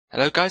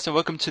Hello guys and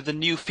welcome to the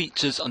new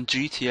features on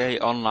GTA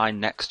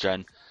Online Next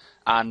Gen,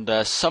 and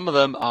some of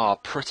them are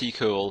pretty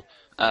cool.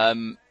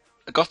 I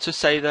got to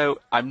say though,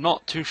 I'm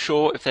not too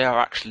sure if they are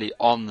actually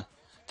on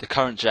the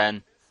current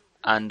gen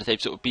and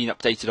they've sort of been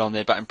updated on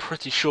there, but I'm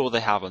pretty sure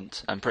they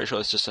haven't. I'm pretty sure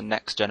it's just a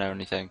next gen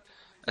only thing.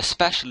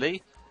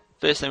 Especially,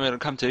 first thing we're going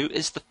to come to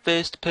is the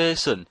first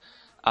person,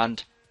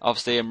 and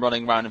obviously I'm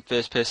running around in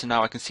first person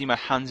now. I can see my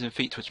hands and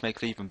feet, which make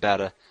it even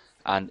better,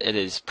 and it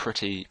is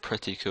pretty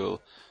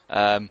cool.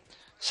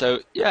 So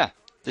yeah,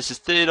 this is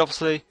third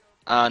obviously,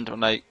 and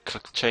when I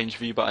click the change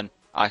view button,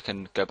 I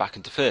can go back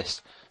into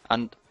first.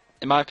 And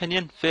in my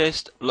opinion,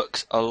 first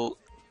looks a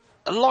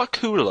lot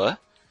cooler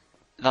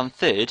than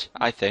third,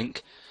 I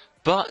think.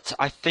 But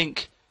I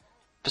think,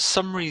 for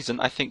some reason,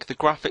 I think the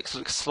graphics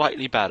look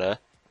slightly better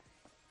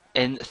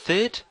in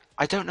third.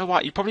 I don't know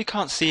why. You probably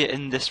can't see it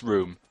in this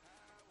room,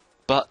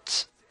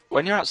 but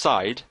when you're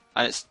outside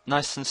and it's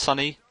nice and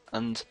sunny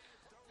and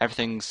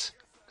everything's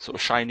sort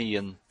of shiny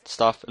and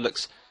stuff, it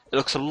looks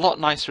a lot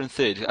nicer in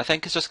third. I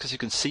think it's just because you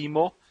can see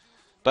more.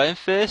 But in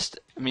first,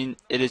 I mean,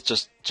 it is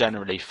just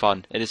generally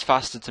fun. It is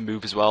faster to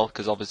move as well,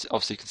 because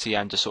obviously you can see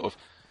I'm just sort of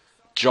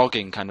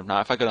jogging kind of now.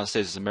 If I go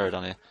downstairs, there's a mirror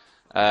down here.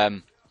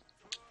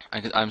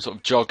 I'm sort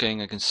of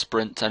jogging, I can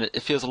sprint, and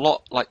it feels a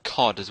lot like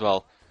COD as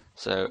well.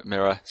 So,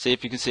 mirror. See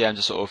if you can see I'm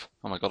just sort of,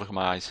 oh my god, look at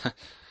my eyes.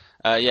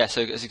 Yeah,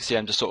 so as you can see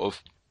I'm just sort of,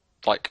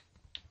 like,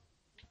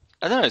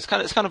 I don't know, it's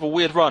kind of a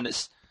weird run.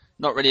 It's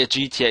not really a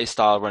GTA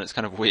style run, it's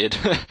kind of weird.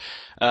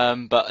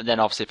 But then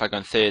obviously if I go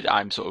in third,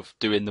 I'm sort of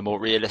doing the more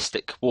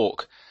realistic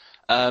walk.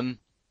 But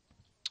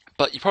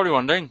you're probably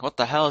wondering, what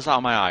the hell is that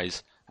on my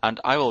eyes? And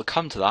I will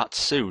come to that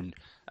soon.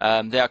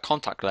 They are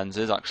contact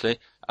lenses actually,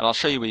 and I'll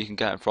show you where you can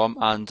get them from,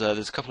 and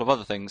there's a couple of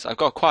other things. I've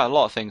got quite a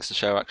lot of things to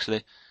show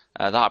actually,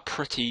 that are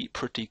pretty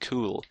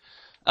cool.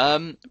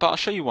 But I'll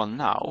show you one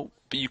now,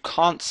 but you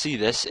can't see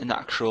this in the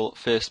actual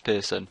first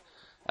person.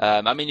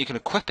 I mean, you can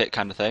equip it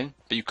kind of thing,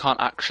 but you can't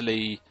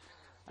actually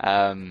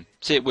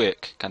see it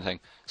work kind of thing.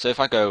 So if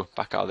I go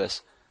back out of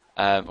this,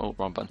 oh,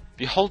 wrong button.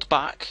 If you hold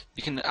back,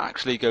 you can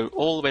actually go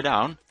all the way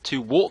down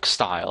to walk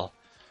style,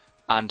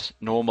 and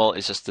normal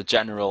is just the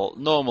general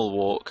normal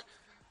walk.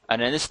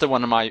 And then this is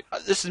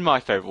this is my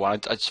favourite one.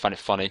 I just find it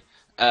funny.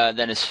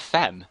 Then it's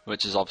femme,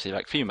 which is obviously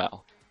like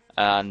female,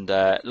 and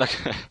look,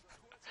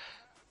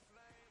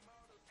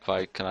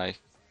 can I,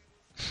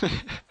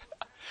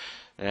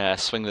 yeah,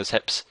 swing those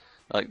hips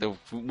like the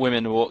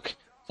women walk.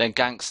 Then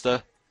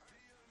gangster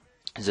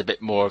is a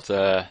bit more of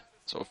the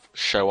sort of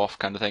show off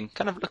kind of thing.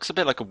 Kind of looks a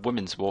bit like a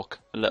women's walk,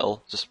 a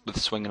little, just with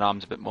swinging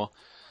arms a bit more.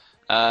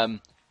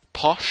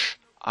 Posh,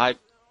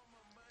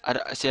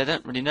 see. I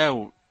don't really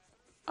know.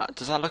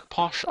 Does that look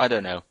posh? I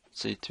don't know.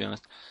 See, to be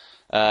honest.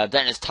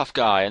 Then it's tough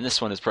guy, and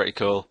this one is pretty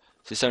cool.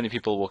 See, so many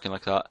people walking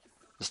like that.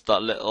 Just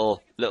that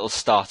little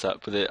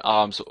startup with the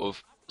arms sort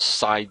of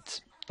side,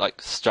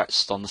 like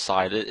stretched on the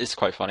side. It's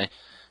quite funny.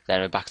 Then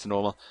we're back to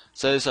normal.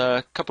 So there's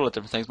a couple of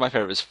different things. My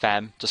favourite was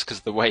femme, just because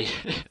of the way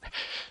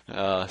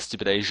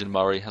stupid Asian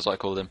Murray, that's what I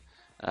called him,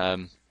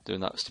 doing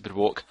that stupid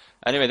walk.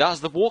 Anyway, that's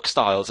the walk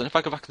styles. And if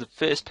I go back to the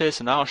first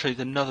person now, I'll show you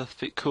another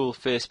cool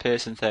first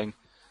person thing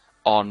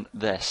on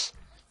this.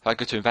 If I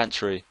go to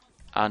inventory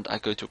and I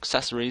go to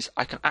accessories,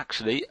 I can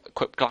actually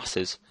equip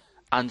glasses.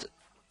 And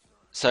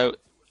so,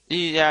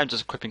 yeah, I'm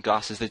just equipping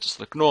glasses, they just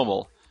look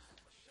normal.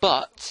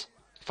 But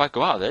if I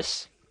go out of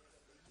this,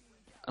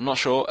 I'm not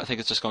sure, I think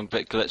it's just gone a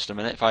bit glitched a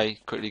minute. If I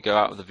quickly go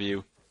out of the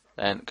view,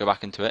 then go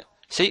back into it.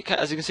 See,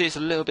 as you can see, it's a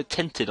little bit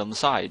tinted on the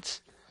sides.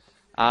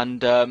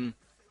 And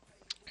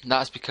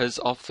that's because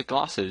of the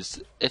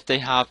glasses. If they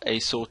have a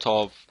sort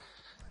of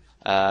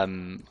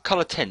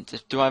colour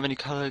tint, do I have any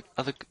colour?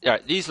 Yeah,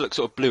 these look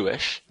sort of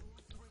bluish.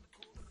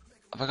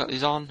 Have I got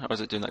these on? Or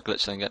is it doing that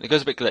glitch thing again? It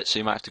goes a bit glitchy, so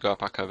you might have to go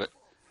back over it.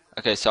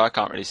 Okay, so I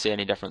can't really see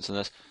any difference in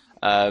this.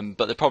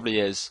 But there probably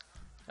is.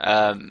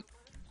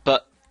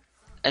 But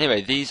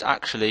anyway, these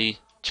actually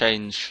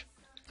change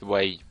the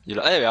way you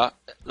look. There we are.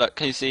 Look,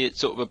 can you see it's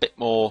sort of a bit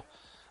more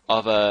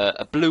of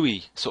a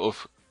bluey sort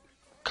of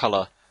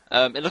colour.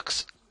 It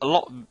looks a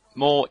lot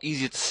more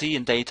easier to see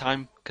in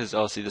daytime because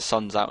obviously the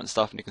sun's out and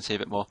stuff, and you can see a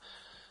bit more.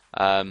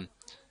 Yeah,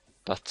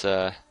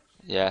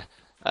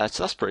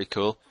 so that's pretty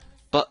cool.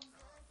 But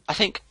I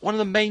think one of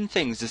the main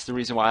things is the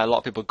reason why a lot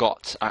of people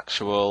got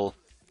actual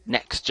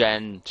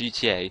next-gen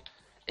GTA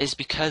is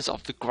because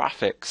of the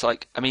graphics.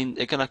 Like, I mean,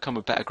 they're gonna come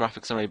with better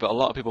graphics anyway, but a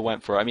lot of people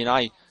went for it. I mean,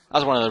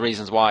 that's one of the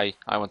reasons why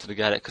I wanted to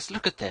get it. Because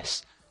look at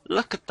this,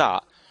 look at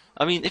that.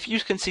 I mean, if you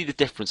can see the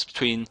difference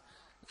between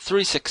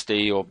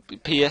 360 or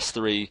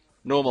PS3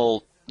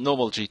 normal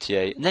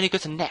GTA, and then you go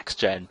to next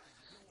gen,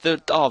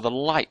 the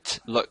light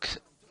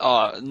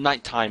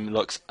nighttime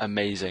looks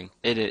amazing.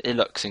 It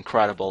looks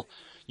incredible.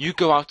 You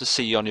go out to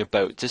sea on your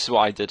boat. This is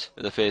what I did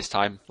the first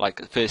time.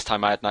 Like the first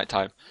time I had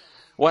nighttime,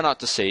 went out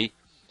to sea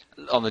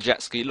on the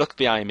jet ski. Look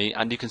behind me,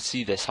 and you can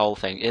see this whole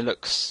thing. It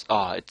looks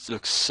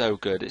so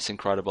good. It's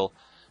incredible,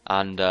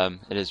 and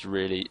it is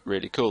really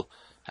cool.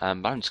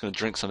 But I'm just going to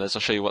drink some of this.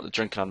 I'll show you what the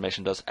drinking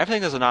animation does.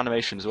 Everything has an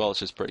animation as well,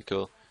 which is pretty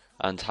cool.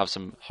 And have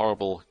some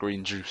horrible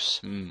green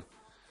juice.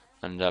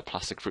 and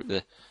plastic fruit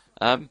there.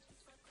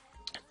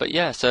 But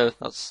yeah, so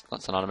that's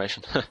an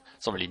animation.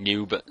 It's not really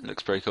new, but it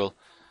looks pretty cool.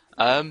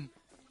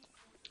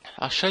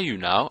 I'll show you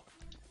now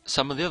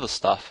some of the other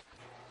stuff.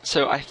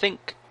 So I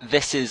think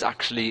this is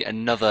actually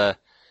another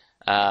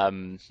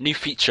new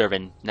feature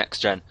in Next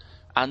Gen,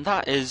 and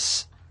that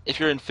is if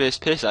you're in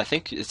first person. I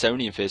think it's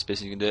only in first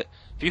person you can do it.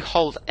 If you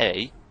hold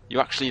A, you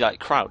actually like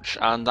crouch,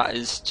 and that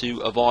is to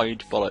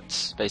avoid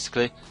bullets,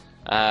 basically.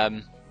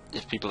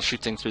 If people are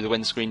shooting through the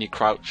windscreen, you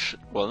crouch.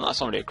 Well, that's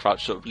not really a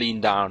crouch, sort of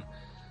lean down,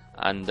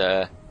 and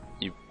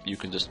you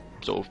can just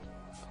sort of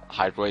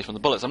hide away from the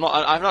bullets. I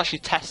haven't actually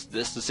tested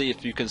this to see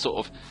if you can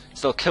sort of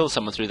still kill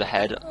someone through the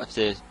head if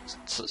they're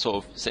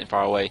sort of sitting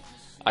far away.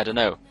 I don't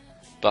know,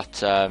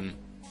 but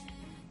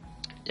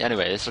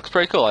anyway, this looks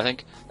pretty cool. I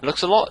think it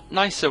looks a lot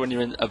nicer when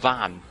you're in a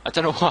van. I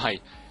don't know why.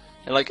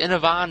 Like in a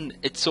van,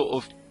 it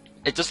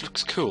just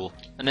looks cool,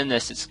 and in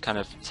this, it's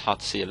hard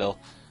to see a little.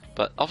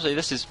 But obviously,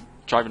 this is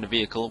driving a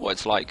vehicle, what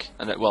it's like,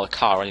 and a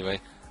car anyway,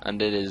 and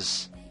it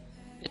is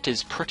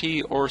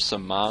pretty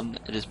awesome, man.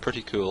 It is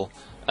pretty cool.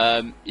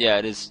 Yeah,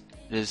 it is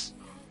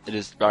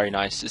very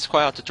nice. It's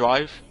quite hard to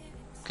drive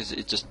because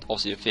it's just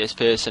obviously a first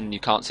person and you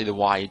can't see the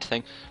wide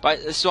thing. But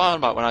it's what I'm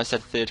about when I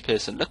said third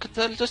person.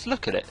 Just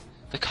look at it.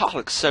 The car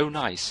looks so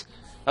nice.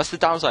 That's the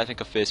downside, I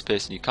think, of first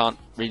person. You can't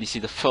really see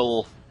the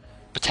full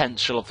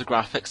potential of the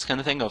graphics kind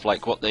of thing, of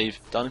like what they've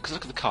done. Because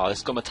look at the car.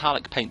 It's got a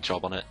metallic paint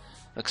job on it.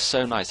 It looks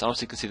so nice. And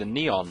obviously you can see the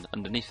neon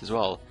underneath as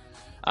well.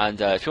 And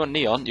if you want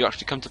neon, you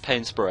actually come to Pay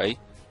 'n Spray.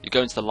 You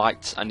go into the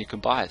lights and you can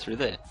buy it through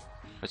there,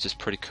 which is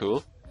pretty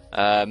cool.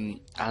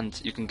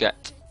 And you can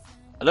get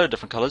a load of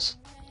different colours,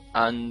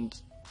 and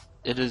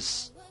it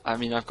is, I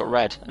mean, I've got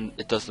red, and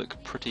it does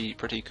look pretty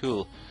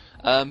cool.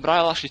 But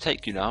I'll actually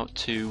take you now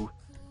to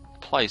a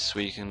place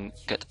where you can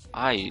get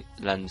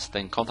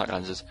contact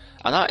lenses,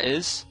 and that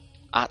is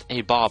at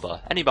a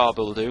barber. Any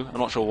barber will do. I'm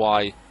not sure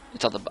why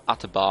it's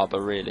at a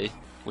barber, really.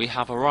 We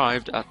have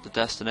arrived at the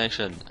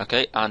destination.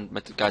 Okay, and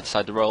my guy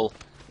decided to roll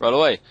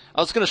away.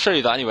 I was going to show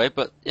you that anyway,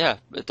 but yeah,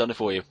 I've done it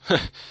for you.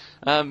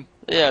 Yeah,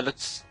 it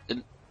looks...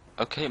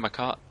 Okay, my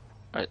car...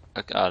 Right,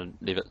 okay, I'll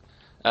leave it.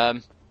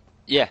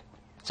 Yeah,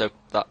 so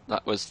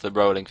that was the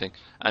rolling thing.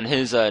 And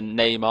here's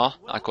Neymar.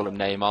 I call him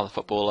Neymar, the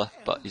footballer,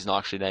 but he's not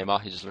actually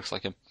Neymar, he just looks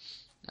like him.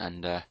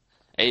 And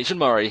Asian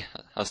Murray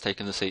has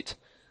taken the seat.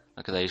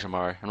 Look at Asian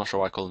Murray. I'm not sure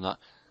why I call him that.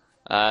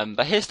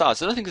 But here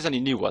starts. I don't think there's any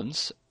new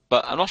ones,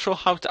 but I'm not sure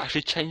how to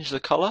actually change the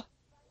colour.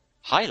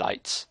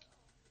 Highlights.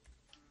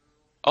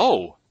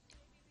 Oh!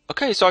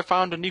 Okay, so I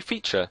found a new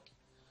feature.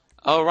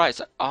 Oh right,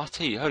 it's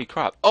RT, holy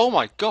crap. Oh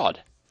my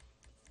god!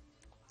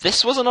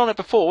 This wasn't on it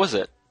before, was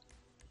it?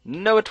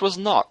 No, it was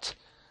not.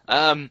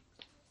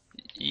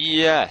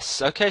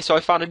 Yes. Okay, so I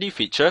found a new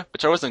feature,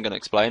 which I wasn't going to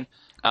explain,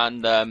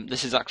 and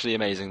this is actually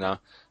amazing now.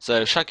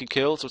 So Shaggy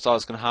Kills, which I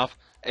was going to have.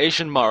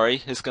 Asian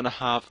Murray is going to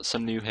have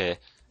some new hair.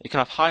 You can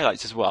have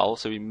highlights as well,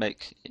 so we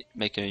make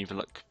him even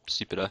look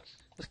stupider.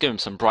 Let's give him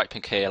some bright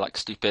pink hair, like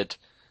stupid,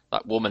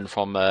 that woman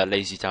from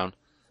Lazy Town.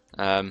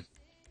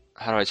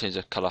 How do I change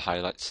the colour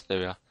highlights? There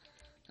we are.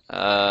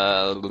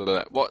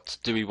 What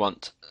do we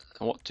want?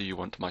 What do you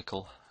want,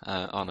 Michael?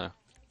 Oh no.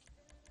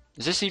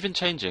 Is this even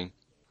changing?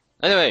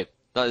 Anyway,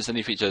 that is the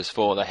new features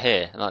for the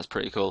hair, and that's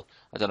pretty cool.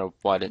 I don't know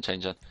why I didn't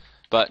change that.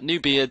 But new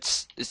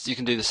beards, you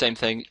can do the same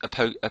thing.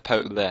 Opacity.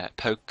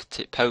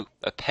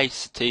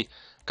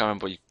 Can't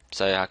remember what you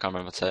say. I can't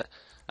remember what to say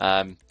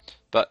it.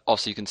 But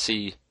also you can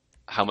see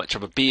how much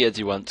of a beard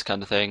you want,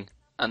 kind of thing.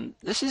 And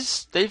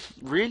they've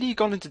really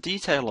gone into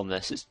detail on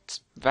this.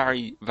 It's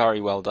very,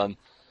 very well done.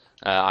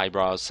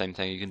 Eyebrows, same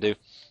thing you can do.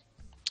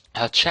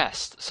 Her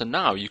chest. So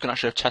now you can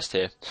actually have chest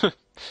hair.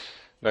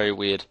 Very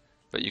weird,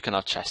 but you can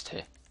have chest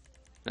hair.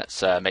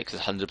 Let's make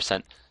this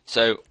 100%.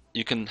 So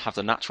you can have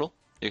the natural.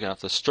 You can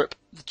have the strip,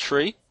 the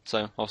tree.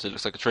 So obviously it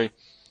looks like a tree.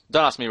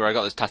 Don't ask me where I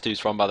got those tattoos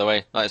from, by the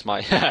way. That is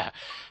my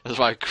that's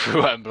my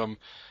crew emblem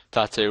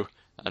tattoo,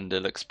 and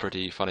it looks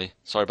pretty funny.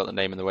 Sorry about the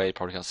name in the way, you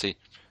probably can't see.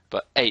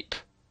 But ape.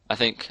 I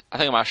think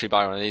I'm actually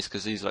buying one of these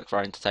because these look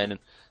very entertaining.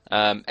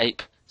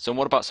 Ape. So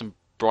what about some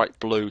bright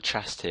blue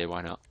chest here?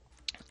 Why not?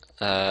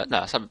 No,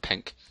 let's have a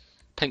pink.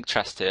 Pink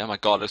chest here. Oh my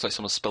god, it looks like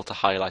someone spilt a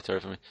highlighter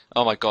over me.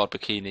 Oh my god,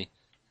 bikini.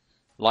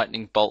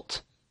 Lightning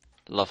bolt.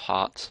 Love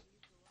heart.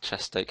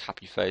 Chest steak,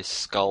 happy face,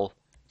 skull,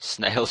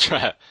 snail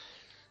trail.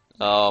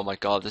 Oh my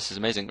god, this is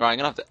amazing. Right, I'm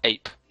gonna have the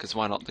ape, because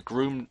why not? The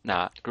groomed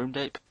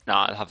ape?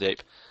 Nah, I'll have the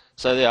ape.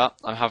 So yeah,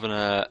 I'm having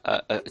a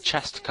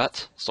chest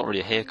cut. It's not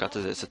really a haircut,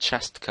 is it? It's a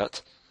chest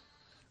cut.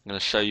 I'm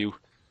gonna show you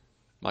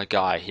my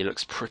guy. He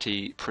looks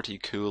pretty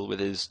cool with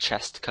his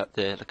chest cut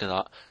there. Look at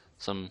that.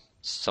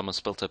 Someone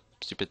spilt a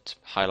stupid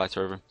highlighter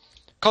over him.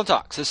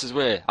 Contacts, this is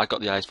where I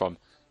got the eyes from.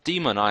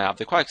 Demon I have.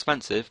 They're quite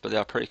expensive, but they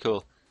are pretty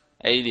cool.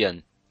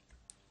 Alien.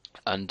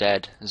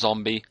 Undead.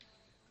 Zombie.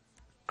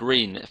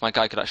 Green. If my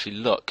guy could actually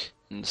look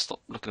and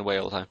stop looking away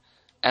all the time.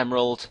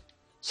 Emerald.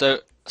 So,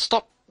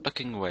 stop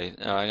looking away.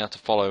 I'm going to have to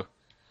follow.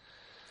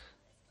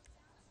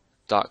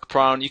 Dark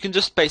brown. You can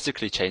just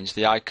basically change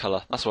the eye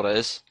colour. That's what it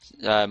is.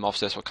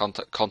 Obviously that's what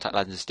contact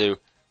lenses do.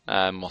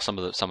 Or some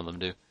of them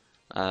do.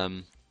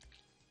 So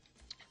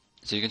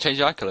you can change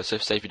your eye colour. So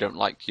say if you don't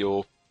like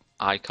your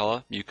eye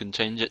colour, you can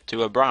change it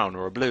to a brown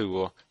or a blue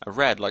or a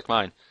red like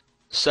mine.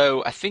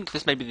 So I think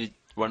this may be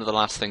one of the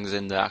last things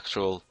in the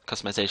actual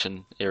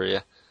customization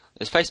area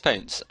is face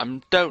paints.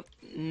 I don't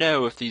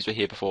know if these were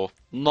here before.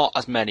 Not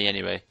as many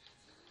anyway.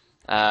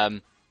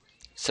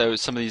 So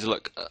some of these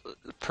look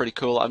pretty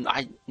cool. I'm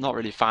not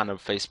really a fan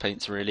of face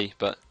paints really,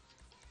 but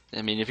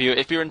I mean if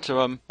you're into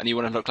them and you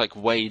want to look like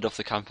Wade off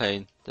the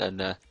campaign,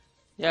 then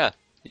yeah,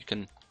 you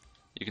can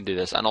do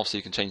this. And also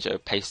you can change it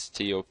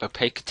opacity or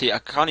opacity. I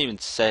can't even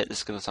say it. This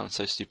is gonna sound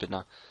so stupid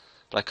now,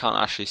 but I can't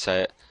actually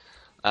say it.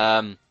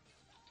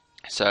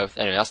 So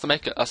anyway,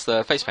 that's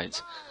the face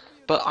paints.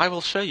 But I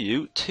will show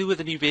you two of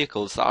the new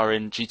vehicles that are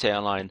in GTA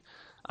Online.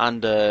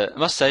 And I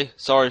must say,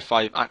 sorry if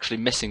I'm actually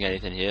missing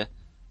anything here.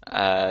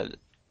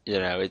 You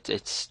know,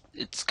 it's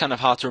kind of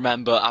hard to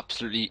remember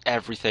absolutely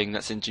everything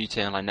that's in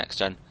GTA Online Next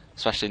Gen,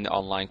 especially in the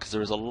online, because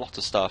there is a lot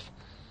of stuff.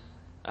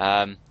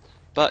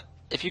 But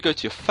if you go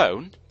to your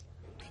phone,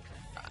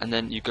 and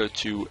then you go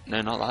to,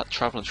 no, not that,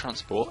 Travel and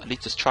Transport,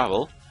 Elitist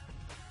Travel,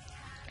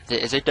 there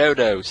is a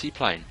Dodo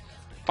seaplane.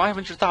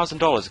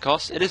 $500,000 it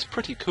costs. It is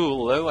pretty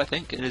cool though, I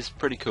think. It is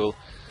pretty cool.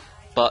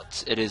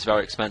 But it is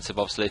very expensive,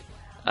 obviously.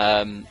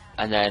 And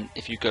then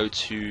if you go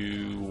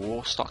to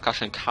Warstock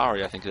Cash and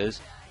Carry, I think it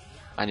is,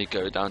 and you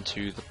go down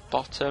to the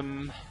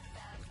bottom.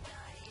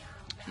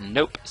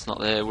 Nope, it's not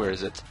there. Where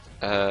is it?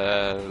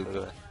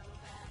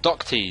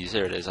 Doctees,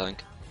 here it is, I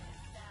think.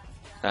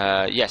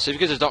 Yeah, so if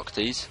you go to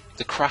Doctees,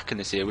 the Kraken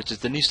is here, which is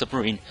the new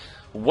submarine.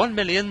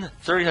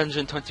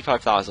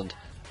 1,325,000.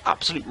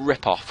 Absolute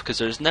rip-off, because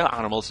there's no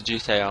animals in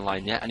GTA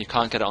Online yet, and you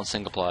can't get it on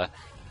single player.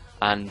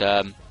 And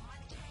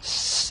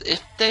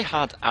if they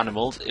had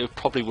animals, it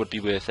probably would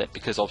be worth it,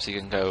 because obviously you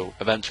can go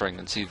adventuring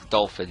and see the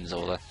dolphins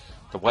or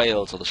the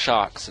whales or the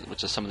sharks,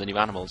 which are some of the new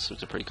animals,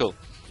 which are pretty cool.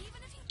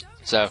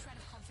 So,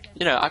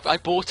 you know, I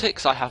bought it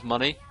because I have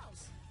money,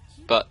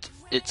 but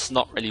it's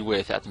not really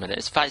worth it at the minute.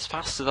 It's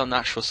faster than the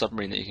actual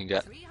submarine that you can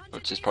get,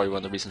 which is probably one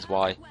of the reasons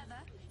why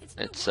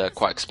it's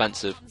quite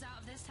expensive.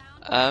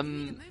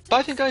 But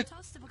I think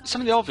some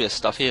of the obvious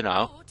stuff here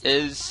now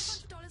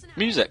is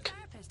music,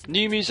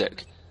 new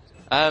music.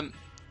 Yeah,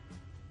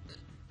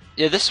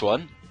 this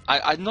one,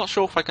 I'm not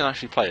sure if I can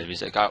actually play the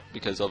music out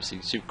because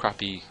obviously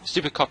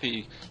stupid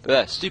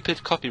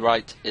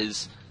copyright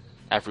is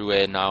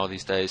everywhere now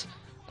these days.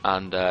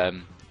 And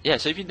yeah,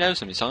 so if you know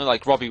some of these songs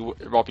like Robbie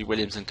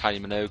Williams and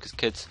Kylie Minogue's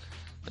Kids,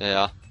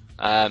 yeah.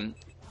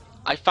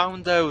 I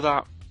found though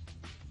that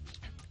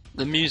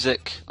the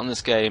music on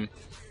this game,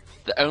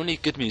 the only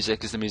good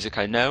music is the music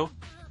I know,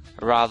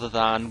 rather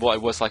than what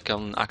it was like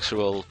on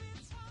actual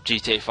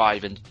GTA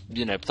 5 and,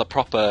 you know, the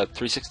proper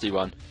 360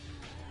 one,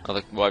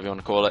 or whatever you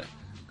want to call it.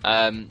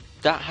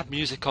 That had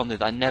music on it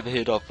that I never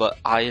heard of, but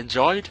I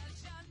enjoyed.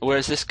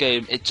 Whereas this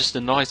game, it just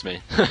annoys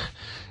me.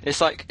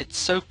 It's like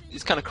it's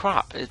kind of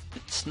crap.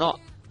 It's not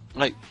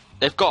like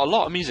they've got a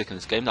lot of music in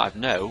this game that I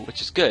know,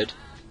 which is good,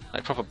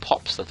 like proper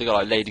pop stuff. They got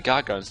like Lady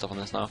Gaga and stuff on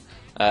this now.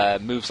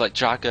 Moves like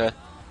Jagger.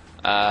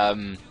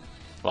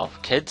 Well,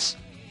 Kids.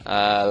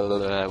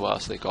 What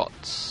else they got?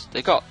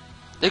 They got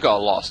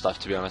a lot of stuff,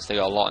 to be honest. They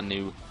got a lot of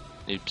new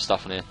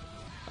stuff on here.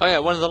 Oh yeah,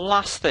 one of the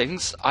last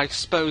things, I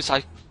suppose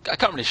I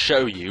can't really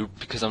show you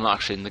because I'm not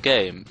actually in the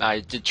game. I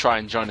did try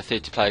and join a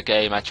 30-player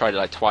game. I tried it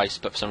like twice,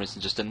 but for some reason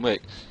it just didn't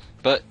work.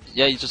 But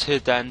yeah, you just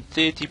heard then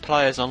 30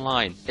 players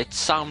online. It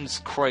sounds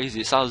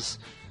crazy. It sounds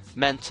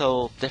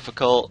mental,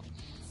 difficult.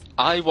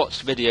 I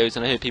watched videos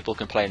and I heard people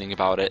complaining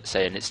about it,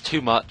 saying it's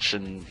too much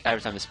and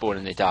every time they spawn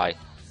in they die.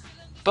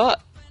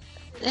 But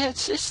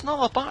it's not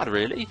that bad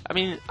really. I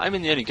mean, I'm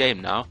in the only game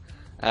now,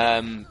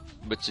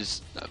 which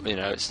is, you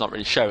know, it's not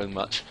really showing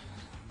much.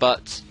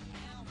 But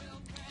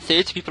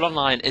 30 people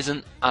online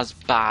isn't as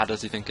bad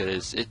as you think it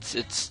is.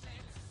 It's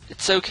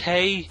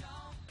okay,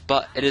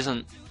 but it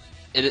isn't.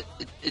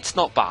 It's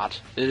not bad.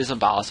 It isn't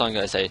bad. That's what I'm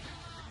gonna say.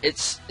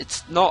 It's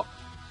not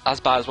as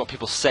bad as what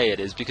people say it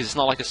is, because it's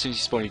not like as soon as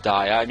you spawn you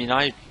die. I mean,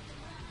 I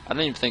don't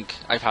even think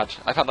I've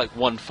had like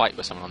one fight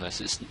with someone on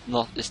this. I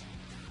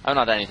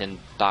haven't had anything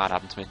bad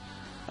happen to me.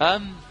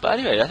 But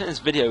anyway, I think this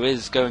video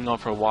is going on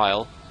for a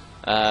while.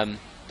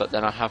 But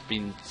then I have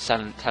been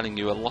telling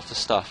you a lot of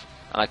stuff,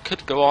 and I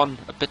could go on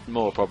a bit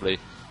more probably,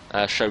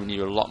 showing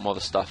you a lot more of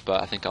the stuff.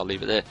 But I think I'll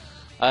leave it there.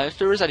 If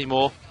there is any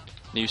more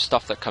new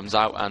stuff that comes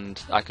out and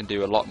I can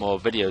do a lot more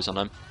videos on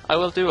them, I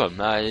will do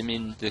them. I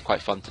mean, they're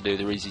quite fun to do,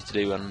 they're easy to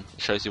do, and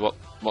it shows you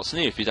what's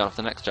new if you don't have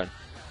the next gen.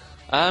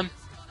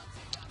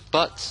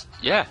 But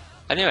yeah,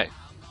 anyway,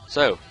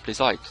 so please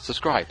like,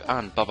 subscribe,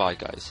 and bye bye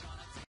guys.